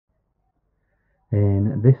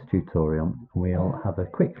In this tutorial, we'll have a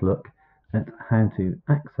quick look at how to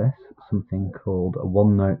access something called a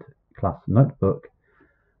OneNote class notebook,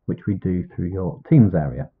 which we do through your Teams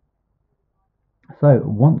area. So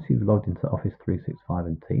once you've logged into Office 365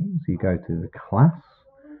 and Teams, you go to the class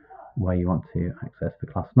where you want to access the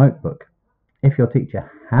class notebook. If your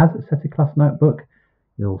teacher has a set of class notebook,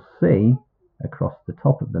 you'll see across the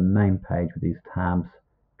top of the main page with these tabs,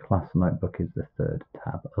 class notebook is the third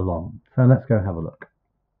tab along. So let's go have a look.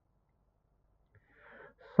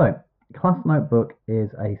 So class notebook is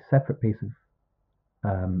a separate piece of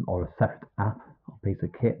or a separate app or piece of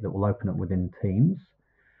kit that will open up within Teams,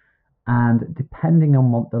 and depending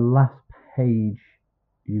on what the last page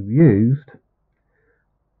you used,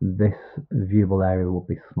 this viewable area will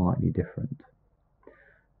be slightly different.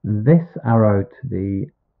 This arrow to the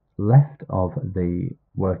left of the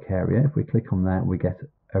work area, if we click on that, we get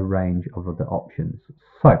a range of other options.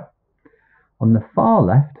 So on the far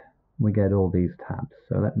left, we get all these tabs.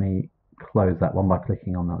 So let me close that one by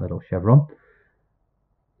clicking on that little chevron.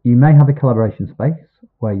 You may have a collaboration space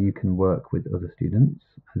where you can work with other students.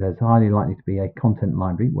 There's highly likely to be a content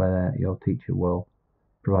library where your teacher will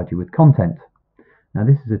provide you with content. Now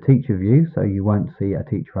this is a teacher view, so you won't see a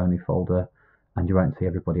teacher only folder and you won't see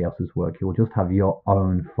everybody else's work. You will just have your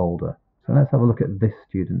own folder. So let's have a look at this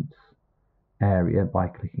student's area by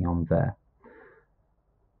clicking on there.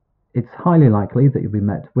 It's highly likely that you'll be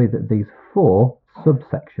met with these 4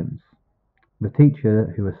 subsections. The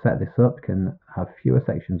teacher who has set this up can have fewer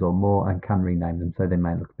sections or more and can rename them, so they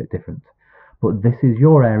may look a bit different. But this is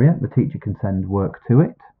your area. The teacher can send work to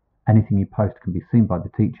it. Anything you post can be seen by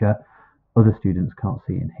the teacher. Other students can't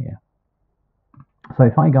see in here. So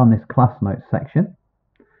if I go on this class notes section,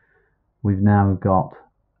 we've now got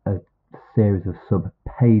a series of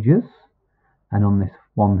sub-pages. And on this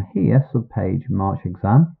one here, sub-page March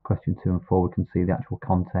exam, question 2 and 4, we can see the actual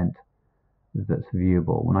content that's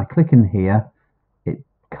viewable. When I click in here, it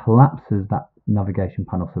collapses that navigation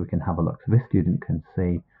panel so we can have a look. So this student can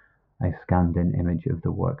see a scanned in image of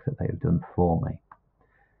the work that they've done for me.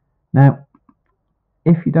 Now,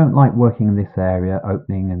 if you don't like working in this area,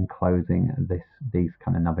 opening and closing these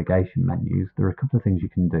kind of navigation menus, there are a couple of things you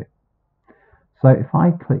can do. So if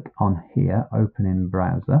I click on here, open in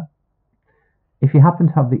browser, if you happen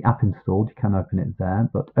to have the app installed, you can open it there,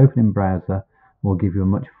 but open in browser will give you a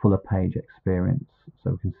much fuller page experience.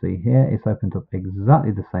 So we can see here, it's opened up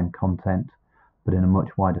exactly the same content, but in a much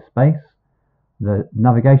wider space. The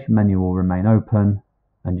navigation menu will remain open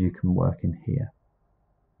and you can work in here.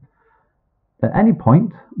 At any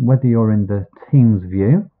point, whether you're in the Teams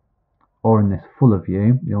view or in this fuller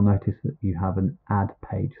view, you'll notice that you have an add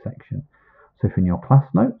page section. So if in your class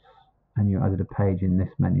notes and you added a page in this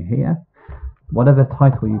menu here, whatever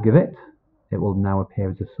title you give it, it will now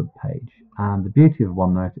appear as a sub-page. And the beauty of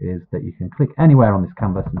OneNote is that you can click anywhere on this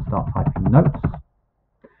canvas and start typing notes,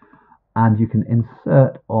 and you can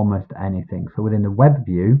insert almost anything. So within the web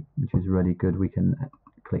view, which is really good, we can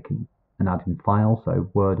click and add in files, so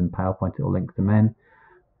Word and PowerPoint, it will link them in.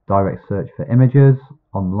 Direct search for images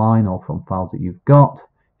online or from files that you've got.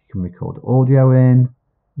 You can record audio in.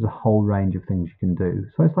 There's a whole range of things you can do.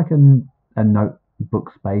 So it's like a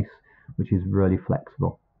notebook space, which is really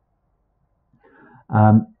flexible.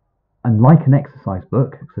 And like an exercise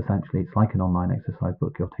book, because essentially it's like an online exercise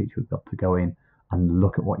book, your teacher would be able to go in and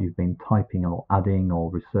look at what you've been typing or adding or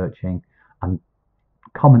researching and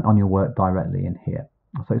comment on your work directly in here.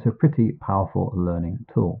 So it's a pretty powerful learning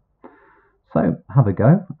tool. So have a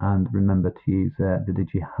go and remember to use the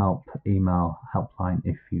DigiHelp email helpline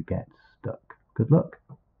if you get stuck. Good luck.